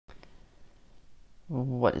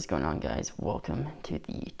What is going on, guys? Welcome to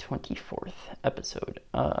the 24th episode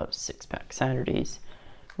of Six Pack Saturdays,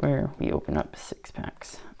 where we open up six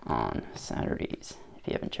packs on Saturdays. If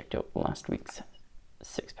you haven't checked out last week's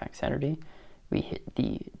Six Pack Saturday, we hit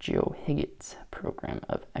the Joe Higgins Program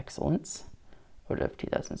of Excellence out of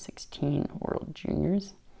 2016 World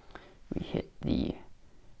Juniors. We hit the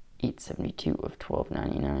 872 of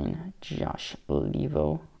 1299 Josh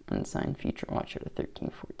Levo Unsigned Future Watch out of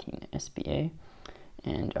 1314 SBA.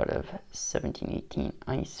 And out of 1718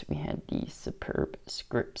 Ice, we had the Superb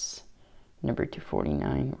Scripts number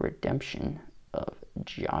 249 Redemption of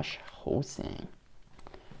Josh Hosang.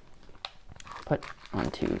 But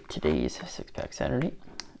onto today's Six Pack Saturday.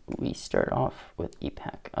 We start off with a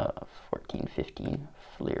pack of 1415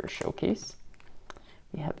 Fleer Showcase.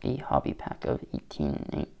 We have a hobby pack of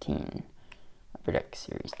 1819 Upper Deck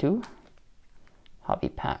Series 2. Hobby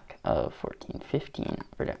pack of 1415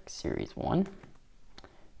 Upper Deck Series 1.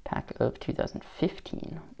 Pack of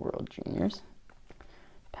 2015 World Juniors,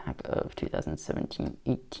 pack of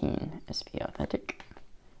 2017-18 SP Authentic,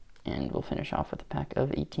 and we'll finish off with a pack of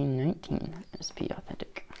 18-19 SP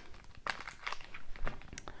Authentic.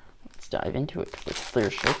 Let's dive into it with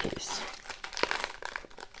Fleer Showcase.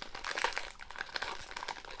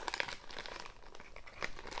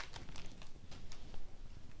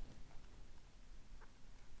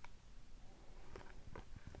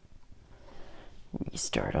 We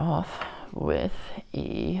start off with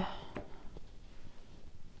a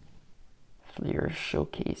Fleer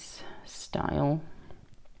Showcase style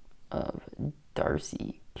of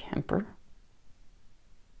Darcy Kemper.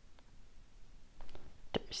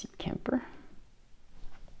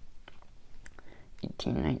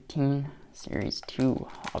 1819 Series 2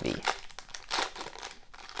 Hobby.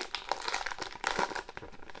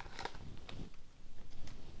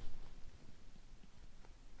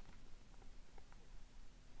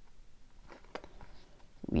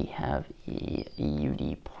 We have a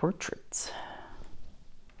UD Portraits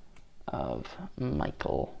of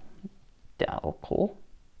Michael Dalcole.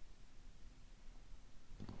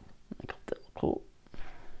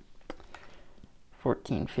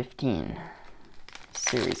 1415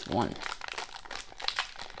 Series 1.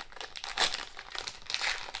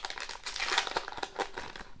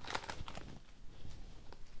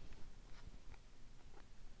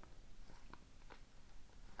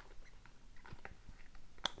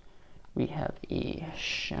 We have a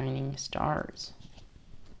Shining Stars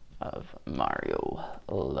of Mario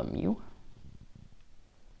Lemieux.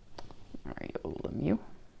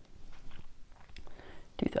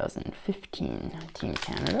 2015 Team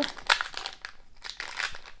Canada.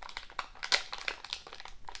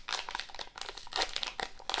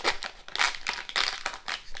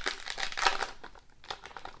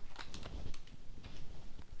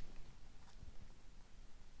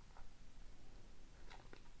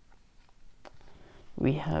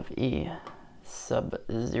 We have a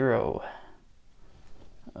Sub-Zero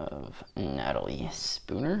of Natalie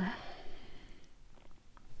Spooner.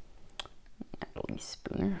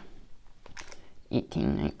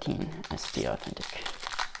 1819 SP Authentic.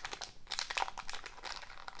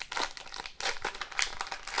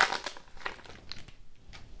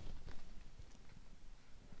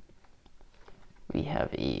 We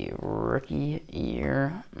have a Rookie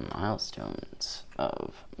Year Milestones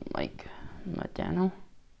of Mike Modano.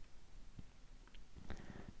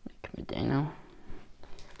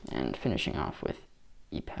 And finishing off with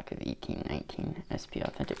a pack of 1819 SP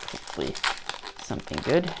Authentic. Hopefully something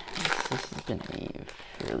good. This has been a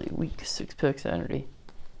fairly weak Six Pack Saturday.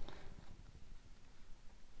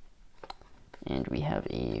 And we have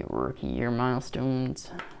a Rookie Year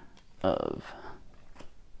Milestones of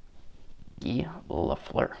Guy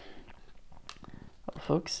Lafleur. Well,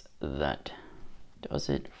 folks, that does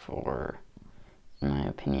it for, in my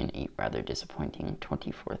opinion, a rather disappointing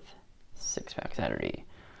 24th Six Pack Saturday.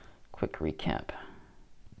 Quick recap: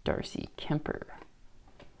 Darcy Kemper,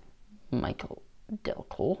 Michael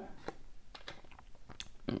Dalcole,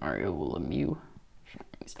 Mario Lemieux,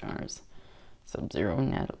 Shining Stars, Sub-Zero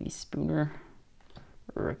Natalie Spooner,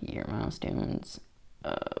 Rookie Year Milestones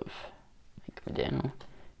of Mike Modano,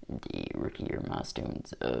 and the Rookie Year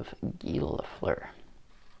Milestones of Guy Lafleur.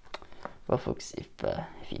 Well, folks, if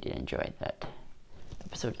you did enjoy that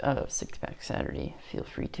episode of Six Pack Saturday, feel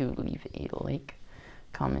free to leave a like,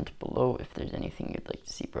 comment below if there's anything you'd like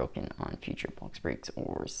to see broken on future box breaks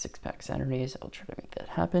or Six Pack Saturdays. I'll try to make that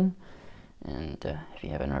happen. And if you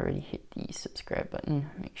haven't already hit the subscribe button,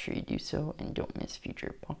 make sure you do so and don't miss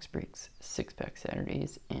future box breaks, Six Pack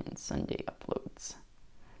Saturdays, and Sunday uploads.